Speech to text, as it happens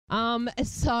An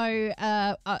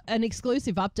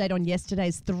exclusive update on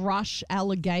yesterday's thrush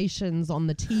allegations on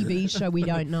the TV show We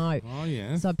Don't Know. Oh,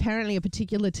 yeah. So apparently a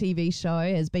particular TV show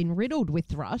has been riddled with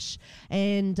thrush,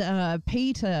 and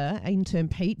intern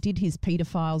Pete, did his Peter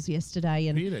files yesterday.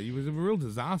 And Peter, it was a real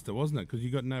disaster, wasn't it? Because you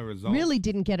got no result. really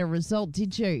didn't get a result,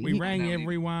 did you? We rang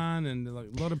everyone, and a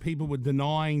lot of people were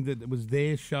denying that it was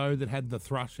their show that had the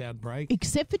thrush outbreak.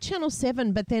 Except for Channel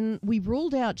 7, but then we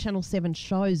ruled out Channel 7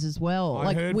 shows as well.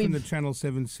 I heard from the Channel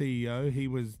 7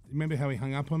 CEO, remember how he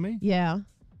hung up on me? Yeah.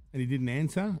 And he didn't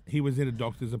answer? He was at a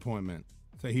doctor's appointment.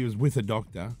 So he was with a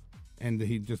doctor, and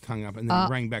he just hung up, and then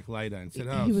he rang back later and said,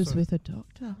 he was with a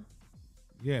doctor.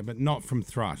 Yeah, but not from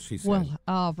thrush, he said.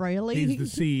 Well, really?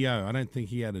 He's the CEO. I don't think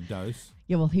he had a dose.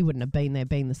 Yeah, well, he wouldn't have been there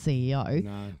being the CEO.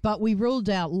 No. But we ruled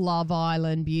out Love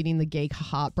Island, Beauty and the Geek,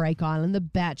 Heartbreak Island, The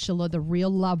Bachelor, The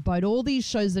Real Love Boat, all these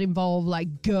shows that involve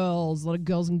like girls, a lot of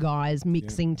girls and guys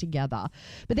mixing together.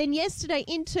 But then yesterday,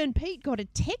 intern Pete got a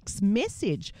text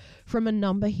message from a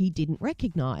number he didn't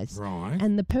recognise. Right.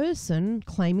 And the person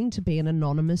claiming to be an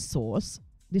anonymous source,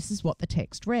 this is what the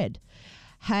text read.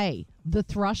 Hey, the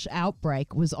thrush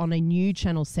outbreak was on a new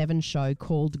Channel 7 show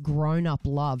called Grown Up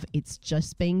Love. It's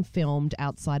just being filmed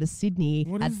outside of Sydney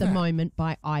at the moment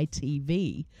by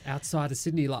ITV. Outside of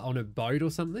Sydney, like on a boat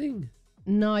or something?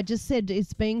 No, I just said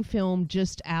it's being filmed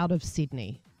just out of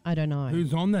Sydney. I don't know.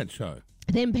 Who's on that show?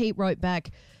 Then Pete wrote back,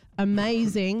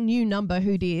 amazing, new number,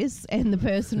 who dis? And the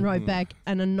person wrote back,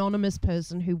 an anonymous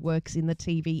person who works in the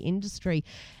TV industry.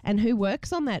 And who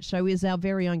works on that show is our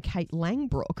very own Kate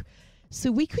Langbrook. So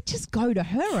we could just go to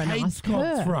her and ask her.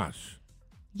 Kate's got thrush.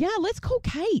 Yeah, let's call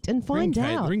Kate and find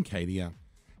out. Ring Katie up.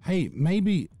 Hey,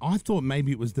 I thought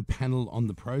maybe it was the panel on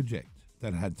the project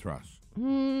that had thrush.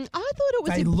 I thought it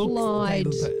was implied.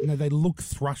 They look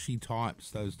thrushy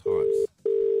types, those types.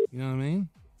 You know what I mean?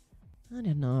 I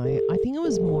don't know. I think it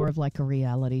was more of like a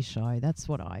reality show. That's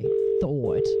what I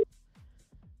thought.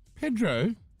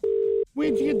 Pedro,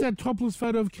 where'd you get that topless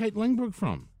photo of Kate Langbrook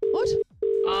from? What?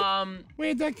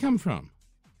 Where'd that come from?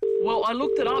 Well, I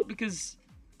looked it up because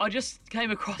I just came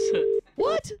across it.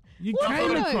 What? You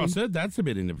came across it? That's a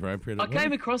bit inappropriate. I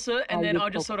came across it, and then I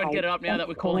just thought I'd get it up now that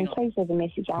we're calling up. Please leave a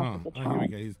message after the here tone. we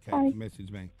go. Here's Kate.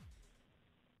 Message me.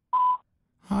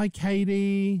 Hi,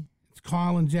 Katie. It's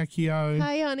Kyle and Jackie O.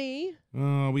 Hey, honey.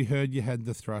 Oh, we heard you had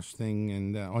the thrush thing,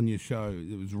 and on your show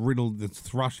it was riddled. The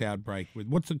thrush outbreak with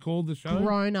what's it called? The show?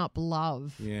 Grown Up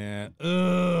Love. Yeah.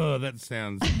 That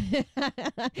sounds.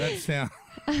 Yeah.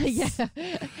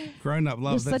 Grown Up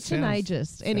Love. You're such an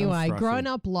ageist. Anyway, Grown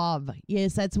Up Love.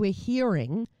 Yes, that's we're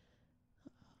hearing.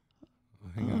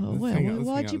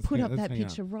 Why'd you put up that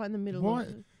picture right in the middle? What?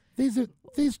 There's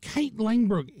Kate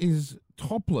Langbrook is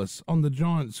topless on the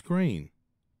giant screen.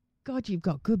 God, you've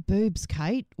got good boobs,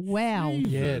 Kate. Wow.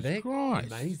 Jesus they're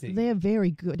Christ. amazing. They're very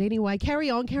good. Anyway,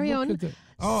 carry on. No,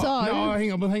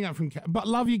 hang on. We'll hang up from but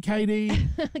love you, Katie.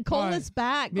 Call us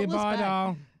back. Yeah, Call us bye, back.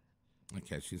 doll.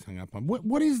 Okay, she's hung up on.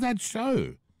 What is that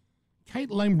show? Kate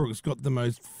Langbrook's got the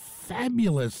most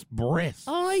fabulous breasts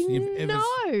you've ever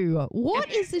know.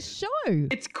 What is this show?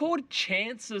 It's called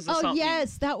Chances or something. Oh,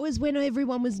 yes. That was when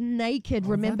everyone was naked.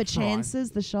 Remember that's right.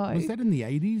 Chances, the show? Was that in the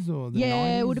 80s or the 90s?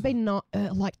 Yeah, it would have been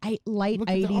late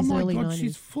 80s, Oh, my early God, 90s.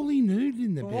 she's fully nude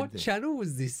in the bed. What there. channel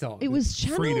was this on? It was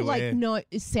channel Free-to-air.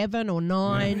 7 or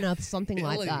 9 or something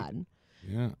like Really? that.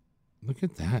 Yeah, look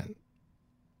at that.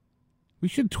 We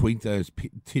should tweet those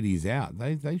titties out.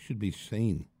 They should be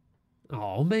seen.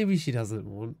 Oh, maybe she doesn't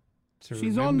want to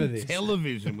She's on remember this.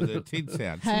 television with her tits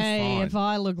out. She's Hey, fine. if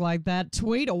I look like that,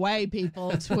 tweet away,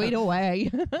 people. Tweet away.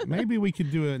 Maybe we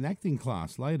could do an acting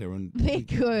class later. And They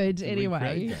could. recreate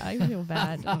Anyway, that. I feel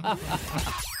bad. Y'all been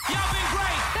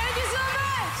great. Thank you so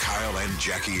much. Kyle and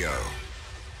Jackie O.